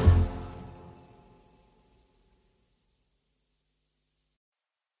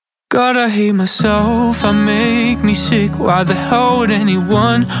 God, I hate myself, I make me sick. Why the hell would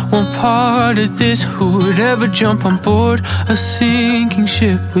anyone want part of this? Who would ever jump on board a sinking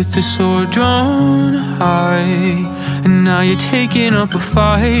ship with the sword drawn high? And now you're taking up a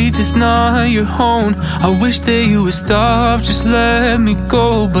fight that's not your own. I wish that you would stop, just let me go.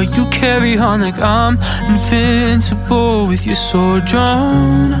 But you carry on like I'm invincible with your sword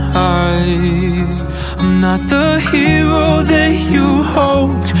drawn high. I'm not the hero that you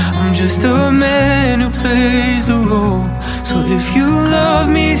hoped, I'm just a man who plays the role. So if you love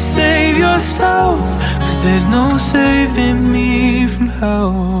me, save yourself, 'cause there's no saving me from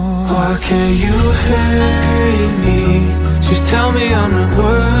hell. Why can't you hate me? Just tell me I'm not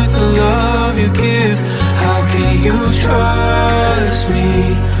worth the love you give. How can you trust me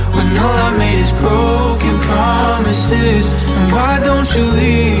when all I made is broken promises? And why don't you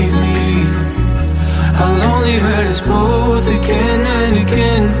leave me? I'll only hurt us both again and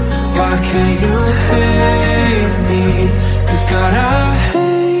again. Why can't you hate me? 'Cause God, I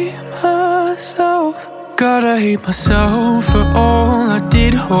hate myself. God, I hate myself for all I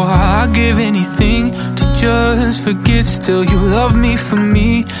did. Oh, I'd give anything to just forget. Still you love me for me,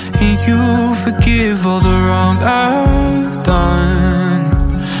 and you forgive all the wrong I've done.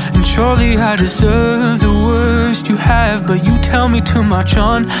 And surely I deserve the worst you have, but you tell me too much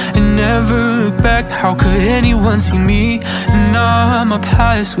on and never look back. How could anyone see me? And I'm a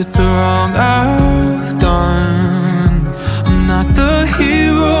past with the wrong I've done. I'm not the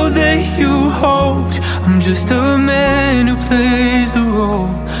hero that you hoped, I'm just a man who plays the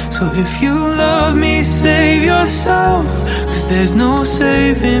role. So if you love me, save yourself, 'cause there's no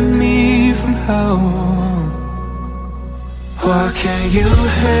saving me from hell. Why can't you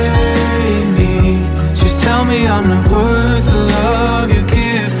hate me? Just tell me I'm not worth the love you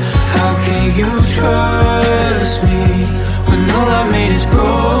give. How can you trust me when all I made is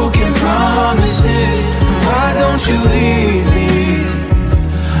broken promises? And why don't you leave me?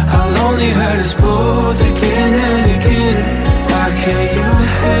 I'll only hurt us both again and again. Why can't you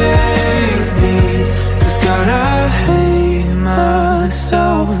hate me?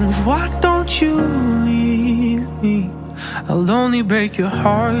 me break your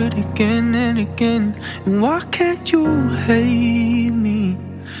heart again and again? And why can't you hate me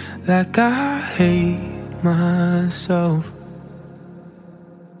like I hate myself?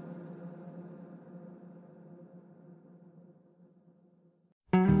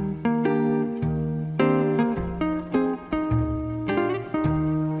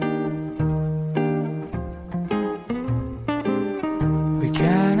 We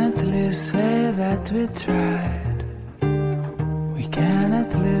can at least say that we tried. We can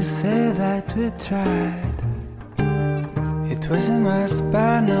at least say that we tried. It was a mess,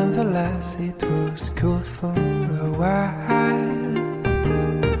 but nonetheless it was cool for a while.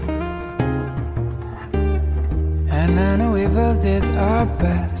 And I know we both did our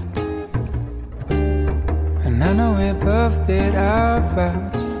best. And I know we both did our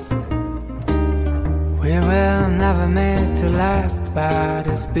best. We were never made to last, but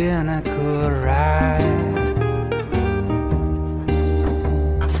it's been a good ride.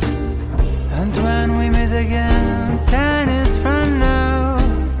 And when we meet again, 10 years from now,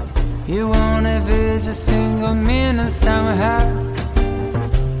 you won't have just single minute somehow.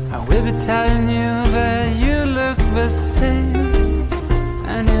 I will be telling you that you look the same,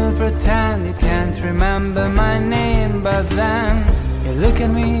 and you'll pretend you can't remember my name. But then you look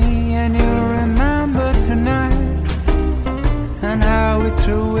at me and you remember tonight, and how we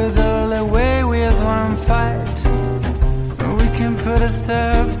threw it all away with one fight. We can put a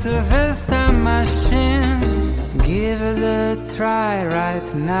stop to this time machine. Give it a try right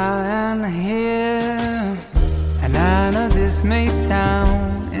now and here. And I know this may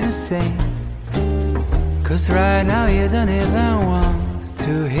sound insane, 'cause right now you don't even want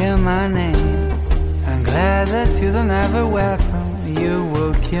to hear my name. I'm glad that you don't have a weapon. You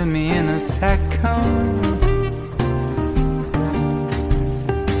will kill me in a second.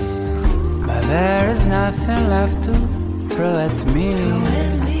 But there is nothing left to throw at me.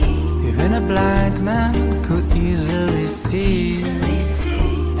 Even a blind man could easily see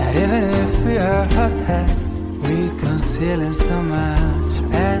that even if we are hotheads, we concealing so much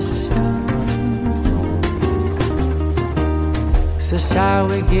passion. So shall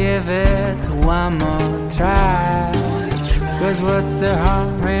we give it one more try? 'Cause what's the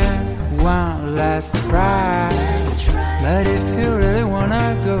harm in one last try? But if you really wanna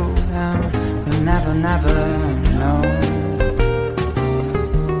go down, you'll never, never know.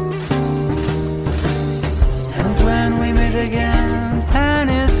 And when we meet again, 10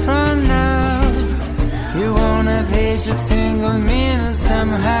 years from now, you won't have aged a single minute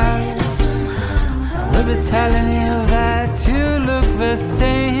somehow. We'll be telling you that you look the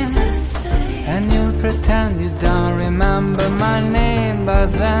same, and you'll pretend you don't remember my name. But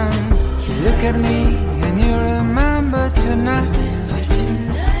then you look at me and you remember tonight,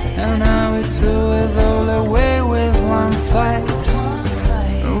 and now we threw it all away with one fight.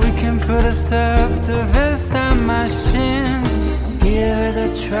 We can put a stop to this time machine. Give it a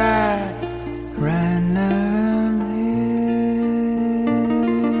try right now and here.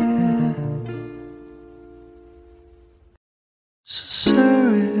 So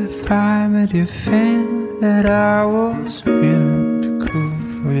sorry if I made you think that I was feeling too cool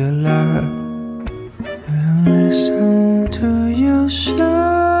for your love, and listen to your song.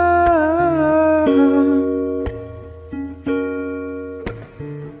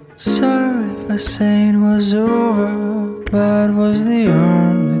 Sorry if I say it was over, but was the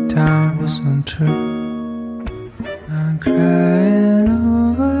only time it wasn't true. I'm crying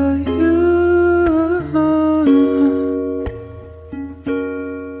over you.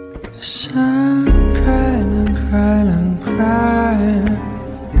 So I'm crying, I'm crying, I'm crying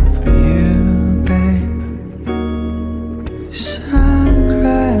for you, babe. So I'm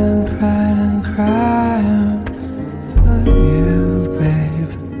crying, I'm crying, I'm crying for you,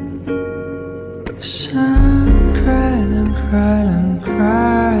 babe. So I'm crying, I'm crying, I'm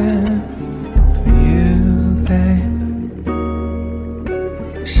crying for you, babe.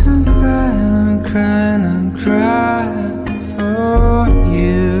 So I'm crying, I'm crying, I'm crying for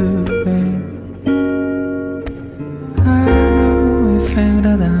you, babe. I know you think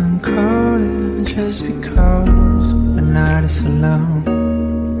that I'm calling just because the night is alone,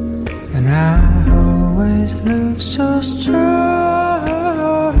 and I always look so strong.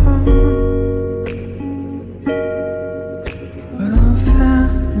 But I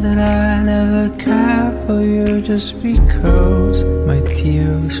found that I never cared for you just because my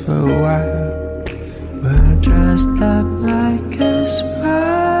tears for a while were dressed up like a smile.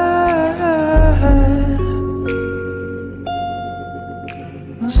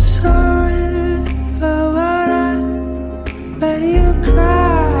 I'm sorry for what I made you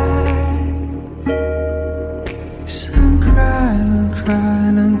cry. So I'm crying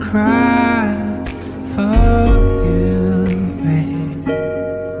crying for you, babe.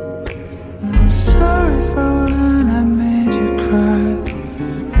 I'm sorry for when I made you cry.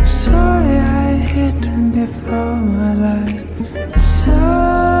 I'm sorry I hid them before my lies.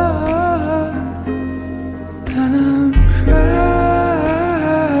 And I'm crying,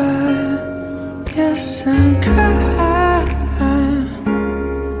 yes I'm crying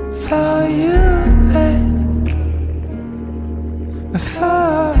for you, babe. For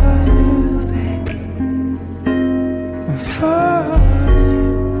you, babe. For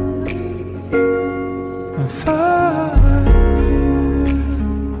you. For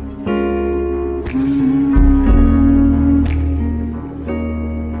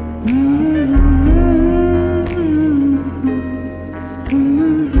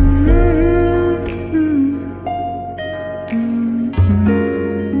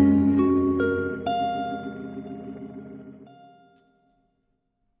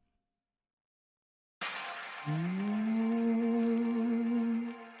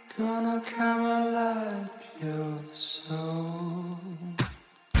gonna come alive, your soul.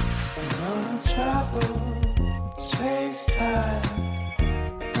 Gonna travel space-time.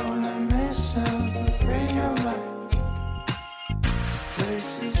 Gonna miss up and free your mind.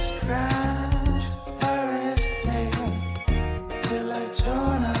 Places crash, Paris there. Feel like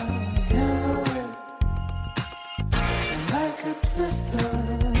Jonah in the wind. Like a pistol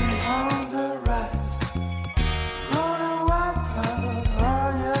on the rise. Gonna wipe out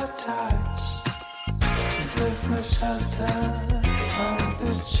all your tides. There's no shelter from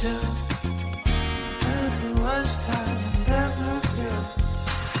this chill. Turn to waste time, that blue pill.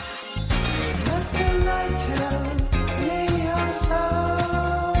 Nothing like you, neon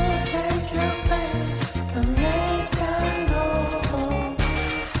soul. Take your place and make them go.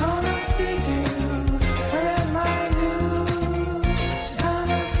 Gonna feed you with my youth. Sun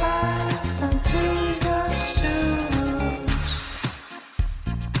and vibes into your shoes.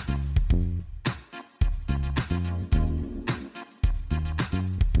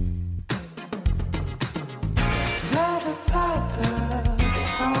 Let a piper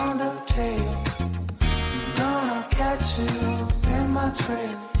on the tail. Gonna catch you in my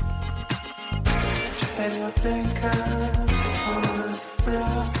trail. Trade your blinkers for the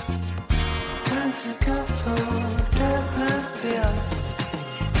thrill. Turn to go for that blue pill.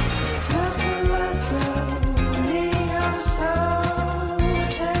 Nothing like you, neon soul.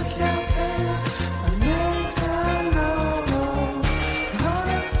 Take your pace and make them go.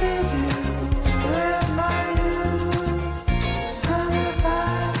 Gonna feed you with my youth. Summer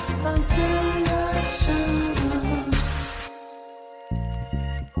vibes until your shoes.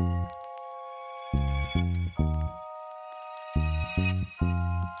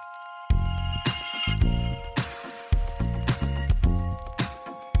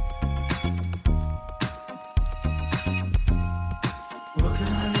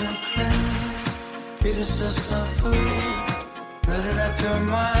 Working on your craft, feed us some food. Building up your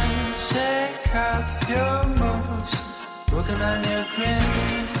mind, shake up your moves. Working on your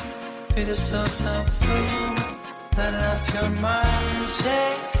grin, feed us some food. Building up your mind,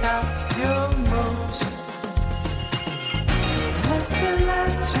 shake up your moves. Nothing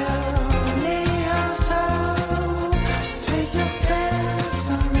like you, neon soul. Take your pants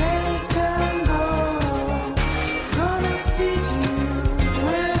and make them go. Gonna feed you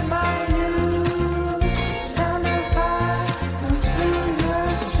with my youth. Sound and vibes into your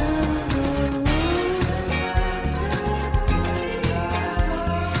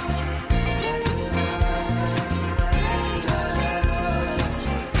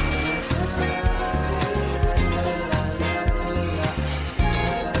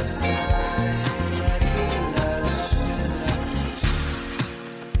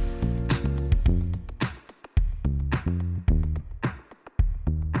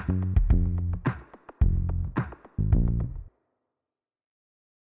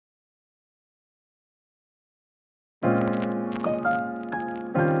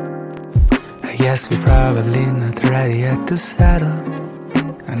I guess we're probably not ready yet to settle,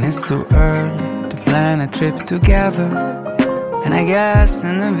 and it's too early to plan a trip together. And I guess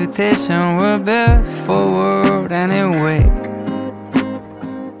an invitation will be forward anyway.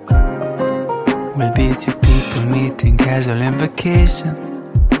 We'll be two people meeting casual in vacation,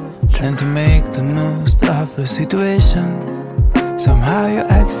 trying to make the most of the situation. Somehow you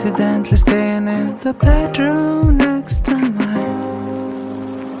accidentally staying in the bedroom next to mine.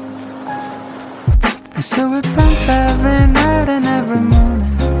 And so we bump every night and every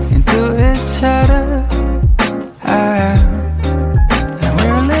morning into each other. And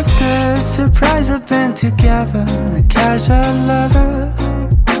we'll live the surprise of being together, the casual lovers.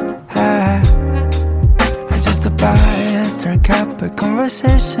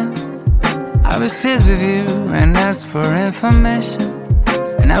 conversation. I will sit with you and ask for information,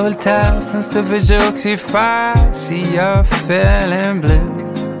 and I will tell some stupid jokes if I see you're feeling blue.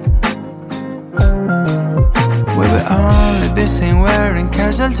 We will only be seen wearing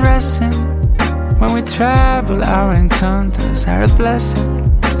casual dressing. When we travel, our encounters are a blessing,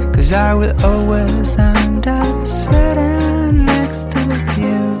 'cause I will always end up sitting next to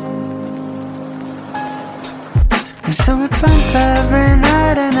you. And so we bump every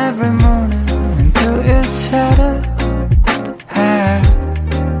night and every morning into each other. And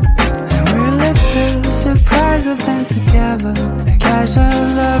we live the surprise of being together, like casual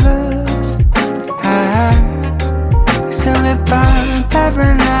lovers. So we bump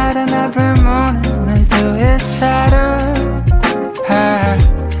every night and every morning into each other.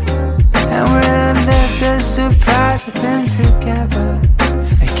 And we live the surprise of being together,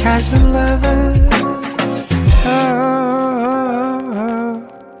 like casual lovers.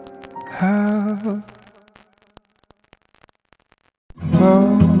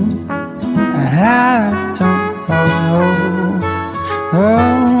 And I don't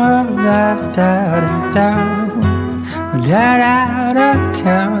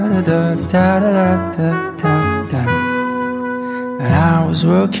And I was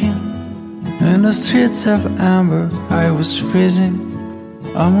working in the streets of Hamburg. I was freezing,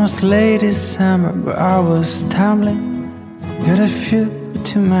 almost late December, but I was stumbling, got a few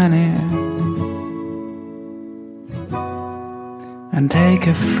too many. And take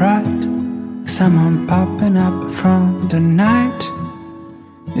a fright, someone popping up from the night.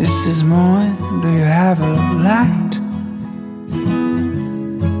 Is this morning, do you have a light?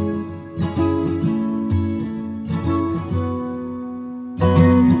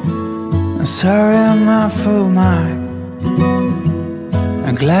 I'm sorry I'm not for my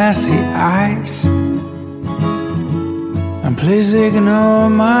glassy eyes, and please ignore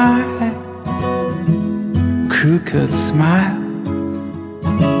my crooked smile.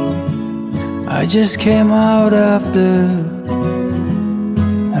 I just came out of the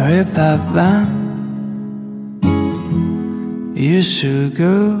rip-up band. You should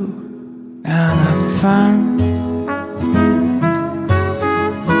go and have fun.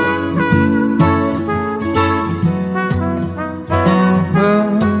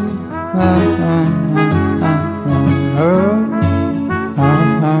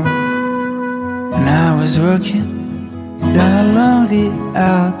 And I was working down along the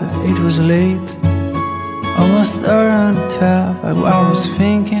Alps. It was late, almost around 12. I was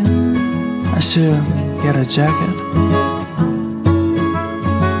thinking I should get a jacket.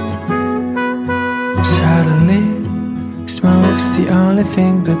 Suddenly, smoke's the only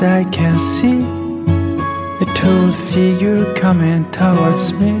thing that I can see. A tall figure coming towards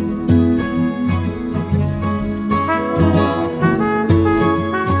me.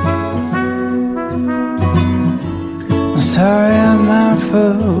 Sorry I'm out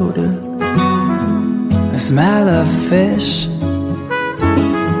for the smell of fish.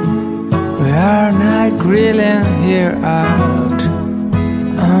 We are night grilling here out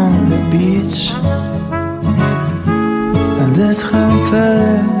on the beach, and this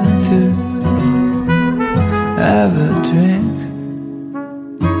fella to have a drink.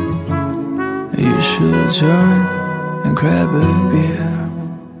 You should join and grab a beer.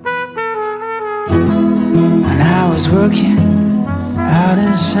 And I was working out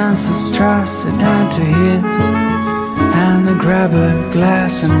in Schanzenstrasse, down to hit, and I grab a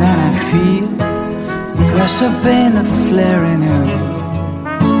glass, and then I feel a flash of pain of flaring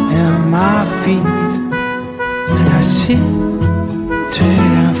in my feet. Then I see three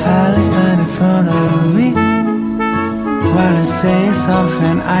young fellas standing in front of me, while I say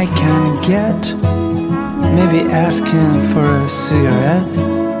something I can't get, maybe asking for a cigarette.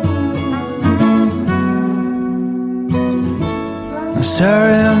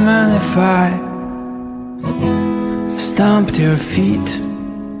 Sorry, man, if I stomped your feet.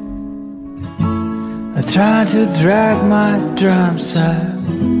 I tried to drag my drums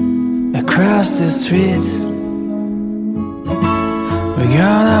across the street. We're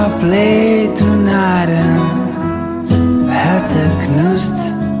gonna play tonight and had the knust.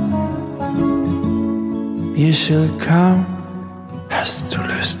 You should come, hast du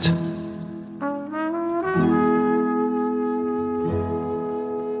Lust?